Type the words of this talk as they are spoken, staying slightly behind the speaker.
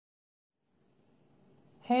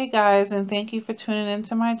Hey guys, and thank you for tuning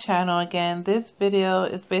into my channel again. This video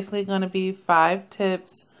is basically going to be 5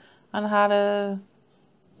 tips on how to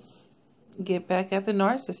get back at the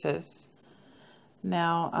narcissist.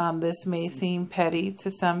 Now, this may seem petty to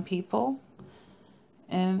some people,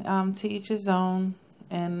 and to each his own.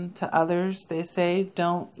 And to others, they say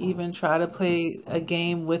don't even try to play a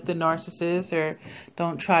game with the narcissist, or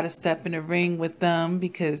don't try to step in the ring with them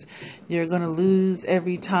because you're going to lose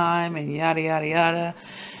every time, and yada, yada, yada.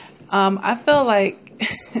 I feel like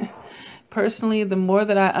personally, the more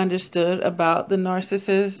that I understood about the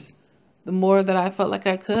narcissist, the more that I felt like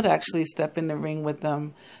I could actually step in the ring with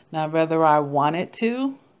them. Now, whether I wanted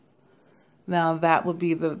to, now that would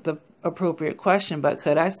be the appropriate question. But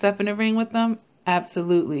could I step in the ring with them?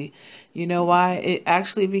 Absolutely. You know why? It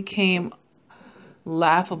actually became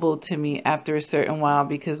laughable to me after a certain while,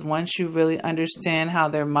 because once you really understand how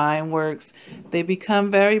their mind works, they become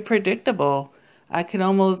very predictable. I can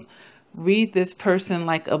almost read this person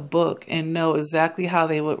like a book and know exactly how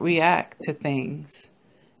they would react to things.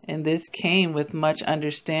 And this came with much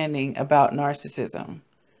understanding about narcissism.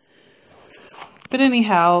 But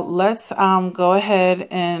anyhow, let's go ahead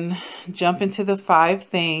and jump into the 5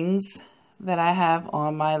 things that I have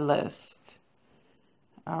on my list.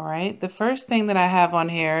 All right. The first thing that I have on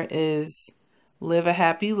here is live a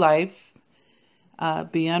happy life,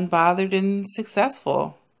 be unbothered and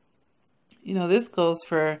successful. You know, this goes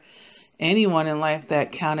for anyone in life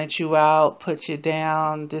that counted you out, put you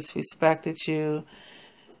down, disrespected you.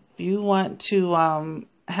 If you want to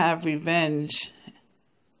have revenge,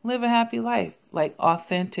 live a happy life, like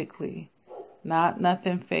authentically, not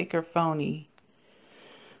nothing fake or phony.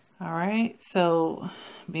 All right. So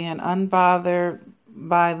being unbothered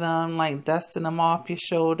by them, like dusting them off your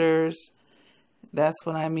shoulders. That's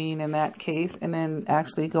what I mean in that case. And then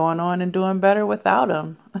actually going on and doing better without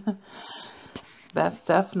them. That's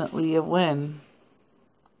definitely a win.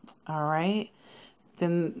 All right.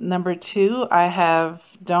 Then number 2, I have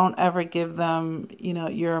don't ever give them,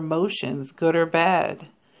 your emotions, good or bad.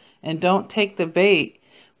 And don't take the bait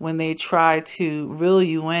when they try to reel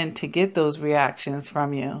you in to get those reactions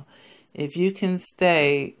from you. If you can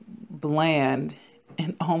stay bland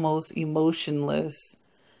and almost emotionless,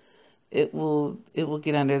 it will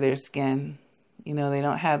get under their skin. They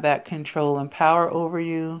don't have that control and power over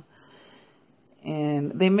you.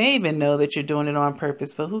 And they may even know that you're doing it on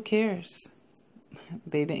purpose, but who cares?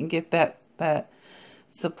 They didn't get that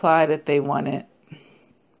supply that they wanted.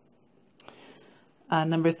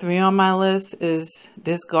 Number 3 on my list is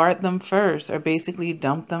discard them first, or basically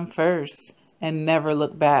dump them first and never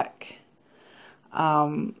look back.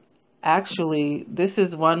 Actually, this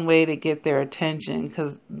is one way to get their attention,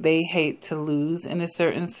 because they hate to lose in a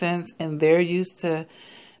certain sense, and they're used to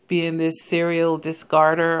being this serial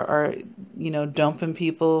discarder, or dumping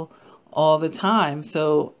people all the time.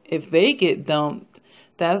 So if they get dumped,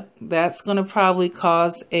 that's going to probably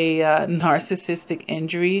cause a narcissistic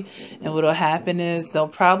injury, and what'll happen is they'll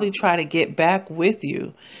probably try to get back with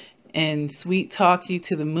you and sweet talk you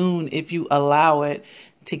to the moon if you allow it,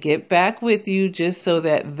 to get back with you, just so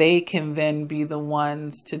that they can then be the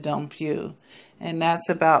ones to dump you. And that's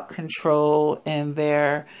about control and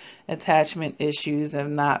their attachment issues of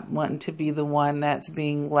not wanting to be the one that's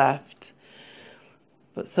being left.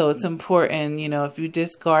 But so it's important, if you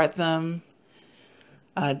discard them,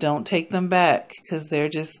 don't take them back, because they're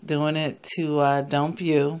just doing it to dump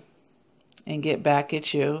you and get back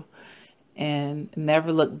at you. And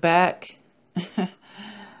never look back.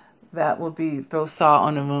 That would be throw salt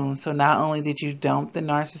on the wound. So not only did you dump the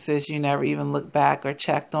narcissist, you never even looked back or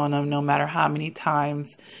checked on them, no matter how many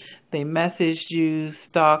times they messaged you,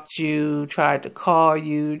 stalked you, tried to call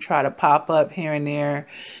you, try to pop up here and there.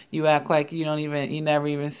 You act like you never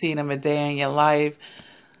even seen them a day in your life.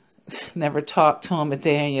 Never talked to them a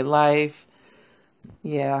day in your life.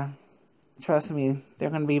 Yeah, trust me, they're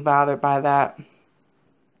going to be bothered by that.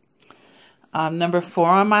 Number 4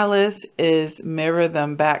 on my list is mirror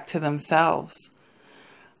them back to themselves.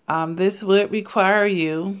 This would require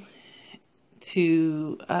you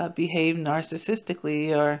to behave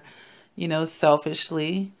narcissistically, or,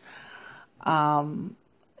 selfishly.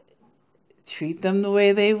 Treat them the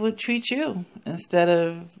way they would treat you, instead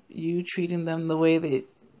of you treating them the way that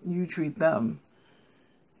you treat them.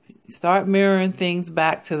 Start mirroring things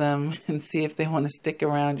back to them and see if they want to stick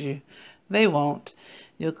around you. They won't.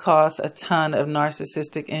 You'll cause a ton of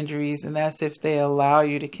narcissistic injuries, and that's if they allow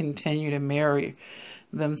you to continue to mirror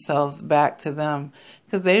themselves back to them,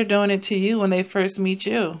 because they're doing it to you when they first meet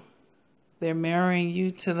you. They're mirroring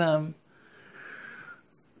you to them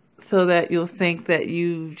so that you'll think that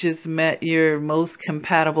you've just met your most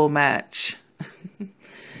compatible match.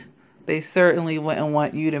 they certainly wouldn't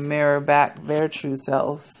want you to mirror back their true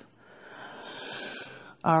selves.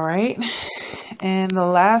 All right. And the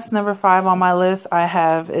last number 5 on my list I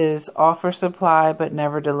have is offer supply but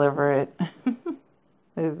never deliver it.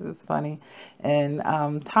 It's funny.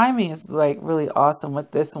 And timing is like really awesome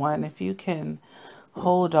with this one. If you can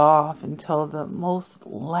hold off until the most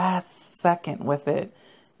last second with it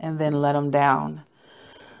and then let them down.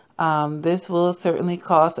 This will certainly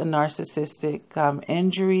cause a narcissistic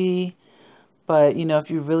injury. But, you know,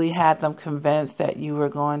 if you really had them convinced that you were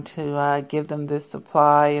going to give them this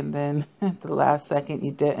supply and then at the last second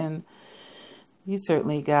you didn't, you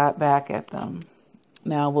certainly got back at them.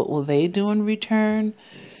 Now, what will they do in return?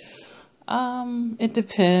 It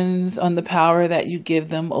depends on the power that you give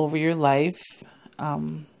them over your life.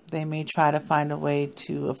 They may try to find a way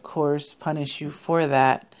to, of course, punish you for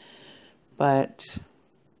that. But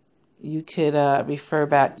you could refer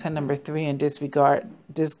back to number 3 and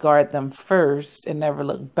discard them first and never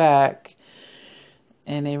look back.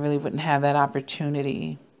 And they really wouldn't have that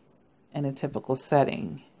opportunity in a typical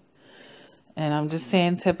setting. And I'm just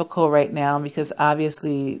saying typical right now because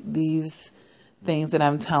obviously these things that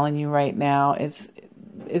I'm telling you right now, it's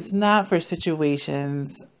not for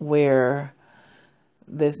situations where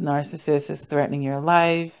this narcissist is threatening your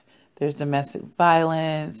life, there's domestic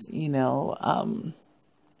violence, you know,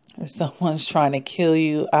 or someone's trying to kill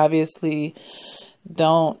you. Obviously,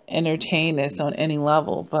 don't entertain this on any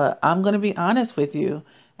level. But I'm going to be honest with you.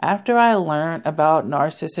 After I learned about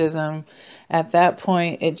narcissism, at that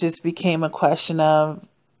point, it just became a question of,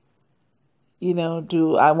 you know,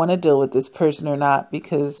 do I want to deal with this person or not?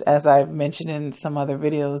 Because as I've mentioned in some other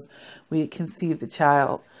videos, we conceived a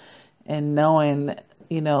child. And knowing,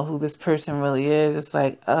 you know, who this person really is, it's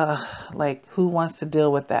like who wants to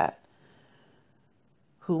deal with that?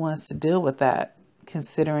 Who wants to deal with that,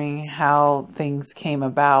 considering how things came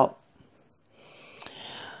about?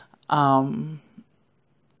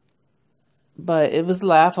 But it was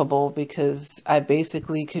laughable because I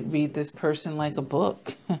basically could read this person like a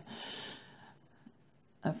book.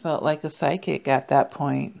 I felt like a psychic at that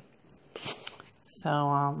point.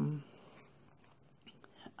 So,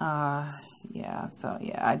 yeah,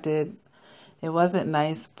 I did. It wasn't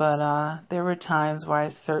nice, but there were times where I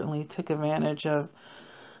certainly took advantage of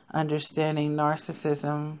understanding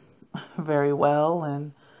narcissism very well,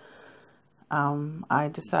 and I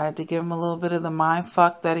decided to give him a little bit of the mind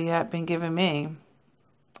fuck that he had been giving me.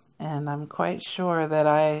 And I'm quite sure that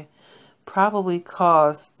I probably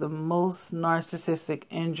caused the most narcissistic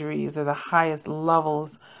injuries or the highest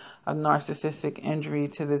levels of narcissistic injury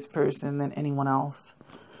to this person than anyone else.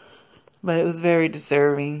 But it was very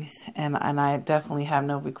deserving, and I definitely have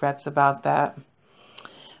no regrets about that.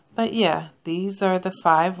 But yeah, these are the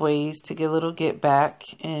 5 ways to get a little get back,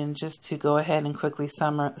 and just to go ahead and quickly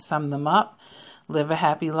sum them up. Live a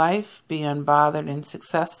happy life, be unbothered and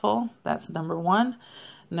successful. That's number 1.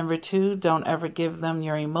 Number 2, don't ever give them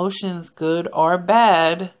your emotions, good or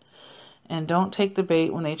bad. And don't take the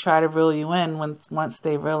bait when they try to reel you in once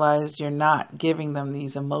they realize you're not giving them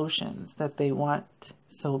these emotions that they want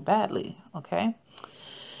so badly, okay?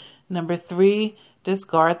 Number 3,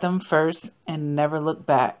 discard them first and never look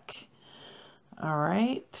back. All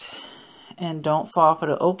right. And don't fall for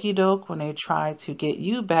the okie doke when they try to get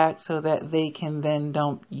you back so that they can then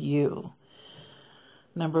dump you.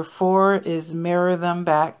 Number 4 is mirror them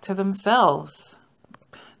back to themselves.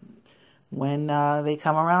 When they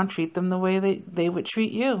come around, treat them the way they would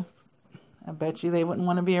treat you. I bet you they wouldn't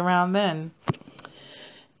want to be around then.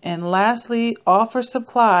 And lastly, offer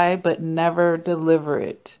supply but never deliver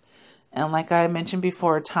it. And like I mentioned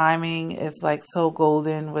before, timing is like so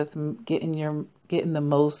golden with getting the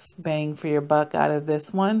most bang for your buck out of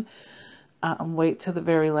this one. Wait till the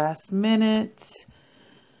very last minute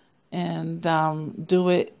and do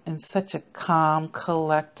it in such a calm,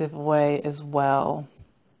 collective way as well.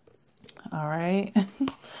 All right.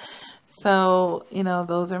 So, you know,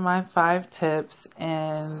 those are my 5 tips,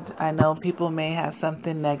 and I know people may have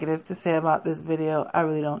something negative to say about this video. I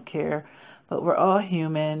really don't care. But we're all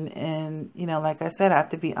human, and, you know, like I said, I have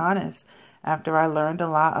to be honest. After I learned a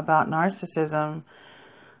lot about narcissism,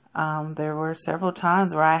 there were several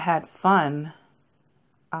times where I had fun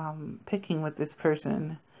picking with this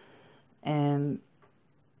person. And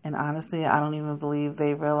honestly, I don't even believe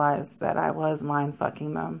they realized that I was mind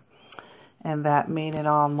fucking them. And that made it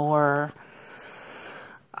all more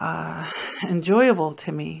enjoyable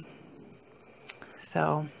to me.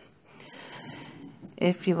 So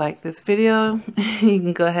if you like this video, you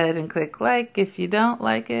can go ahead and click like. If you don't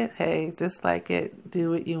like it, hey, dislike it. Do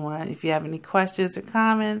what you want. If you have any questions or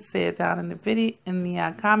comments, say it down in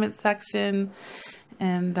the comment section.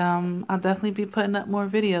 and I'll definitely be putting up more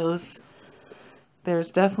videos.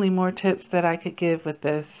 There's definitely more tips that I could give with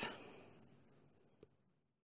this.